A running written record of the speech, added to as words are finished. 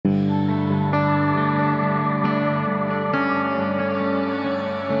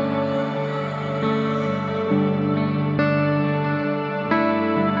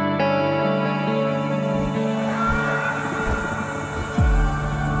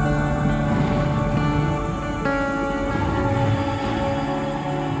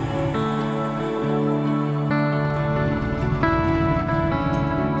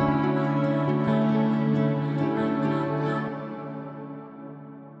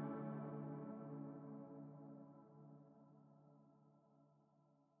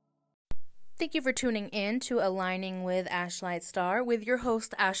Thank you for tuning in to Aligning with Ashlightstar with your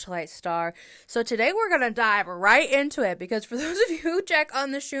host, Ashlightstar. So today we're going to dive right into it because for those of you who check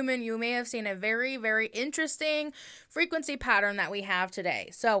on the Schumann, you may have seen a very, very interesting frequency pattern that we have today.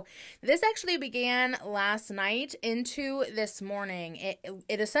 So this actually began last night into this morning.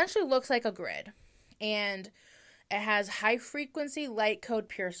 It essentially looks like a grid, and it has high frequency light code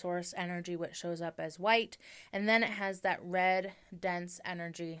pure source energy, which shows up as white. And then it has that red dense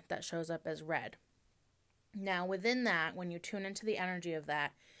energy that shows up as red. Now within that, when you tune into the energy of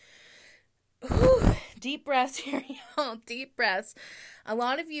that, deep breaths here, y'all, deep breaths. A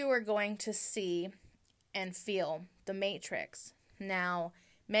lot of you are going to see and feel the matrix. Now,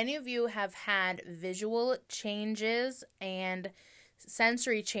 many of you have had visual changes and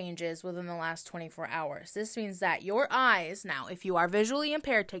sensory changes within the last 24 hours. This means that your eyes, now if you are visually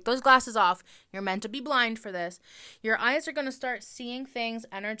impaired, take those glasses off. You're meant to be blind for this. Your eyes are going to start seeing things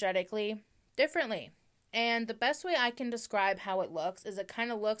energetically differently. And the best way I can describe how it looks is it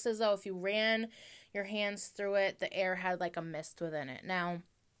kind of looks as though if you ran your hands through it, the air had like a mist within it. Now,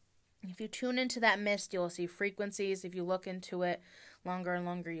 if you tune into that mist, you'll see frequencies. If you look into it longer and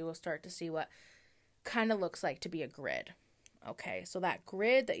longer, you will start to see what kind of looks like to be a grid. Okay, so that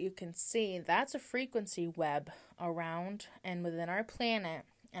grid that you can see, that's a frequency web around and within our planet,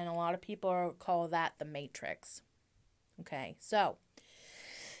 and a lot of people call that the matrix. Okay, so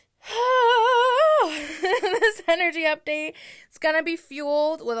this energy update is going to be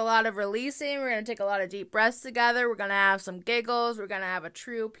fueled with a lot of releasing. We're going to take a lot of deep breaths together. We're going to have some giggles. We're going to have a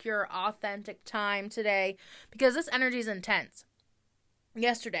true, pure, authentic time today because this energy is intense.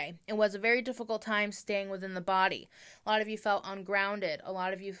 Yesterday, it was a very difficult time staying within the body. A lot of you felt ungrounded. A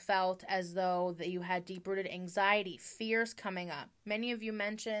lot of you felt as though that you had deep-rooted anxiety, fears coming up. Many of you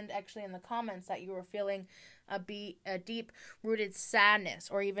mentioned actually in the comments that you were feeling a deep-rooted sadness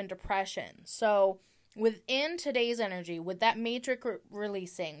or even depression. So within today's energy, with that matrix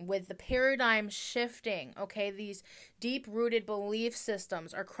releasing, with the paradigm shifting, okay, these deep-rooted belief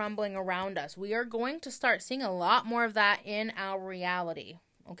systems are crumbling around us. We are going to start seeing a lot more of that in our reality,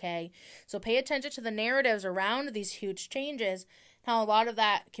 okay? So pay attention to the narratives around these huge changes, how a lot of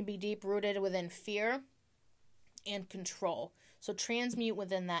that can be deep-rooted within fear and control. So transmute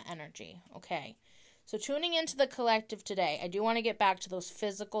within that energy, okay? So tuning into the collective today, I do want to get back to those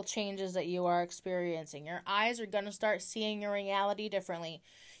physical changes that you are experiencing. Your eyes are going to start seeing your reality differently.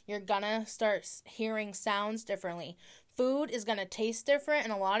 You're going to start hearing sounds differently. Food is going to taste different,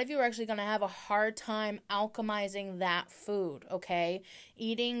 and a lot of you are actually going to have a hard time alchemizing that food, okay?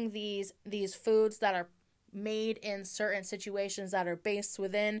 Eating these foods that are made in certain situations that are based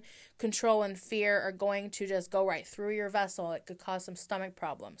within control and fear are going to just go right through your vessel. It could cause some stomach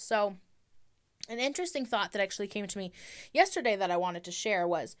problems. So an interesting thought that actually came to me yesterday that I wanted to share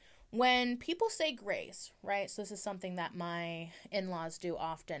was when people say grace, right? So this is something that my in-laws do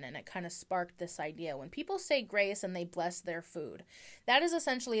often, and it kind of sparked this idea. When people say grace and they bless their food, that is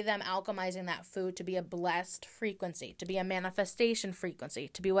essentially them alchemizing that food to be a blessed frequency, to be a manifestation frequency,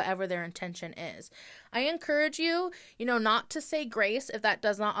 to be whatever their intention is. I encourage you, not to say grace if that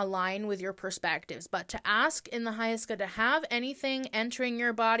does not align with your perspectives, but to ask in the highest good to have anything entering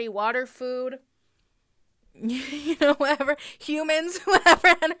your body, water, food, whatever, humans,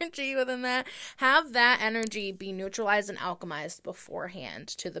 whatever energy within that, have that energy be neutralized and alchemized beforehand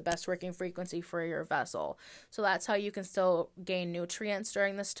to the best working frequency for your vessel. So that's how you can still gain nutrients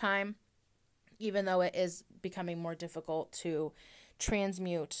during this time, even though it is becoming more difficult to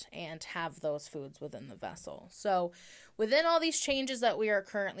transmute and have those foods within the vessel. So within all these changes that we are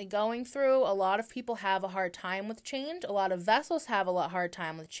currently going through, a lot of people have a hard time with change. A lot of vessels have a hard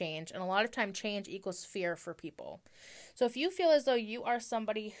time with change, and a lot of time change equals fear for people. So if you feel as though you are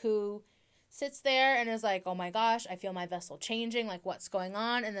somebody who sits there and is like, oh my gosh, I feel my vessel changing, like what's going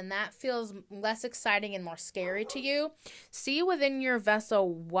on? And then that feels less exciting and more scary to you. See within your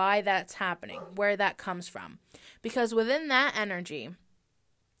vessel why that's happening, where that comes from. Because within that energy,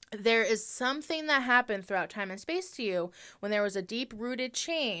 there is something that happened throughout time and space to you when there was a deep-rooted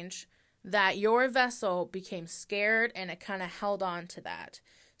change that your vessel became scared and it kind of held on to that.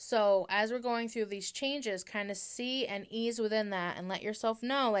 So as we're going through these changes, kind of see and ease within that and let yourself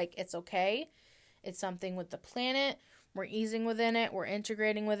know, like, it's okay. It's something with the planet. We're easing within it. We're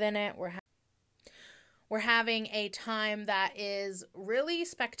integrating within it. We're having a time that is really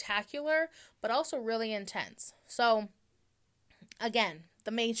spectacular, but also really intense. So again,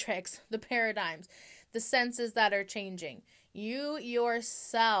 the matrix, the paradigms, the senses that are changing. You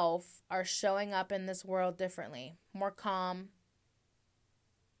yourself are showing up in this world differently. More calm,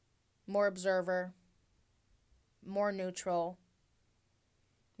 more observer, more neutral,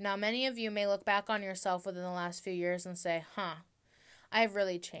 Now, many of you may look back on yourself within the last few years and say, I've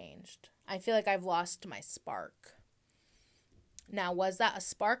really changed. I feel like I've lost my spark. Now, was that a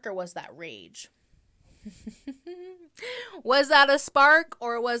spark or was that rage? Was that a spark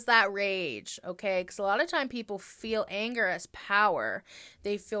or was that rage? Okay, because a lot of time people feel anger as power.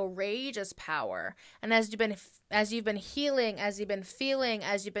 They feel rage as power. And as you've been healing, as you've been feeling,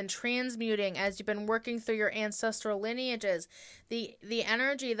 as you've been transmuting, as you've been working through your ancestral lineages, the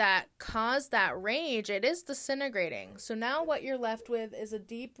energy that caused that rage, it is disintegrating. So now what you're left with is a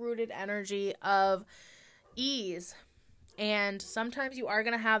deep-rooted energy of ease. And sometimes you are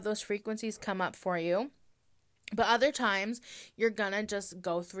going to have those frequencies come up for you. But other times, you're going to just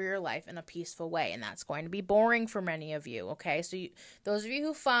go through your life in a peaceful way. And that's going to be boring for many of you, okay? So those of you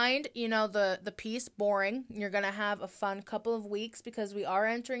who find, the peace boring, you're going to have a fun couple of weeks because we are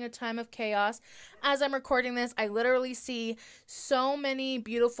entering a time of chaos. As I'm recording this, I literally see so many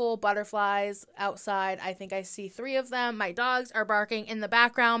beautiful butterflies outside. I think I see 3 of them. My dogs are barking in the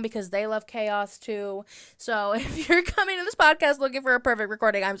background because they love chaos too. So if you're coming to this podcast looking for a perfect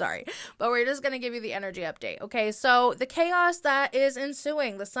recording, I'm sorry. But we're just going to give you the energy update, okay? So the chaos that is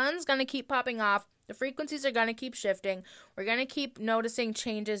ensuing, the sun's going to keep popping off. The frequencies are going to keep shifting. We're going to keep noticing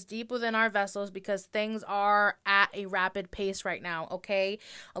changes deep within our vessels because things are at a rapid pace right now, okay?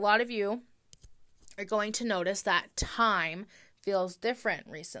 A lot of you are going to notice that time feels different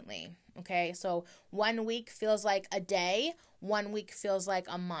recently, okay? So 1 week feels like a day. 1 week feels like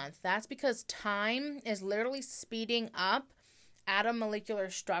a month. That's because time is literally speeding up at a molecular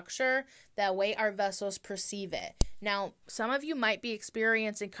structure that way our vessels perceive it. Now, some of you might be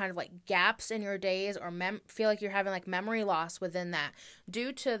experiencing kind of like gaps in your days or feel like you're having like memory loss within that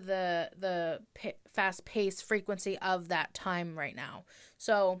due to the fast-paced frequency of that time right now.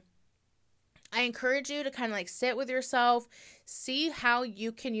 So I encourage you to kind of like sit with yourself, see how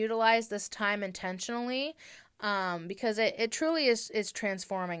you can utilize this time intentionally. Because it truly is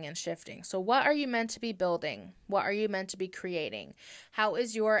transforming and shifting. So what are you meant to be building? What are you meant to be creating? How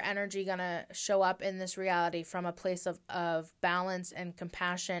is your energy going to show up in this reality from a place of balance and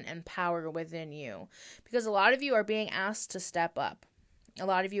compassion and power within you? Because a lot of you are being asked to step up. A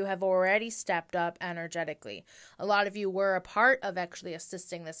lot of you have already stepped up energetically. A lot of you were a part of actually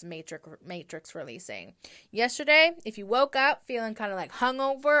assisting this matrix releasing. Yesterday, if you woke up feeling kind of like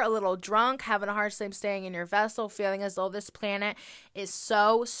hungover, a little drunk, having a hard time staying in your vessel, feeling as though this planet is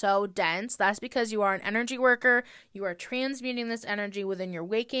so dense, that's because you are an energy worker. You are transmuting this energy within your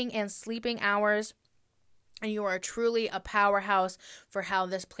waking and sleeping hours. And you are truly a powerhouse for how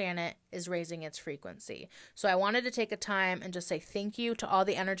this planet is raising its frequency. So I wanted to take a time and just say thank you to all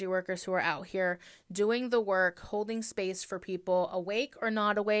the energy workers who are out here doing the work, holding space for people, awake or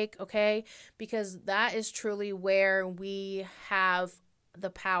not awake, okay? Because that is truly where we have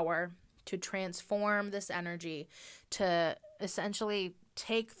the power to transform this energy, to essentially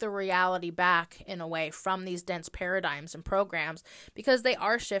take the reality back in a way from these dense paradigms and programs, because they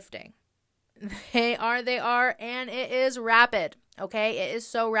are shifting. They are, and it is rapid, okay? It is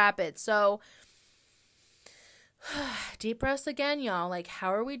so rapid. So, deep breaths again, y'all. Like,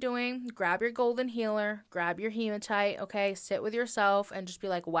 how are we doing? Grab your golden healer, grab your hematite, okay? Sit with yourself and just be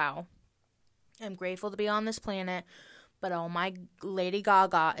like, wow, I'm grateful to be on this planet, but oh my Lady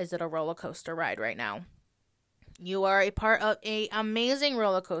Gaga, is it a roller coaster ride right now? You are a part of an amazing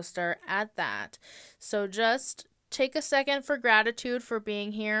roller coaster at that. So just take a second for gratitude for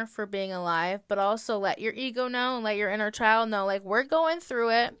being here, for being alive, but also let your ego know and let your inner child know, like, we're going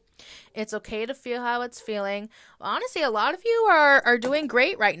through it. It's okay to feel how it's feeling. Honestly, a lot of you are doing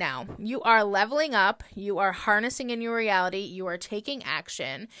great right now. You are leveling up. You are harnessing in your reality. You are taking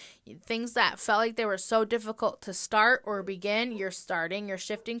action. Things that felt like they were so difficult to start or begin, you're starting. You're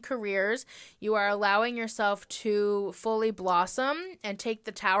shifting careers. You are allowing yourself to fully blossom and take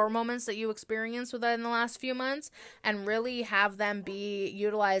the tower moments that you experienced within the last few months and really have them be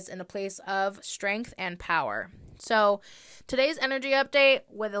utilized in a place of strength and power. So today's energy update,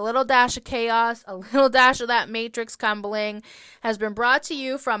 with a little dash of chaos, a little dash of that matrix crumbling, has been brought to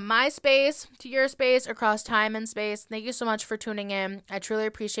you from my space to your space across time and space. Thank you so much for tuning in. I truly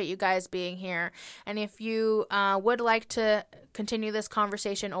appreciate you guys being here. And if you would like to continue this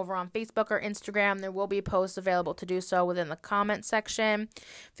conversation over on Facebook or Instagram, there will be posts available to do so within the comment section.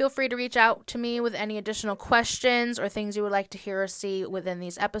 Feel free to reach out to me with any additional questions or things you would like to hear or see within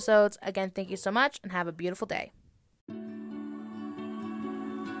these episodes. Again, thank you so much and have a beautiful day.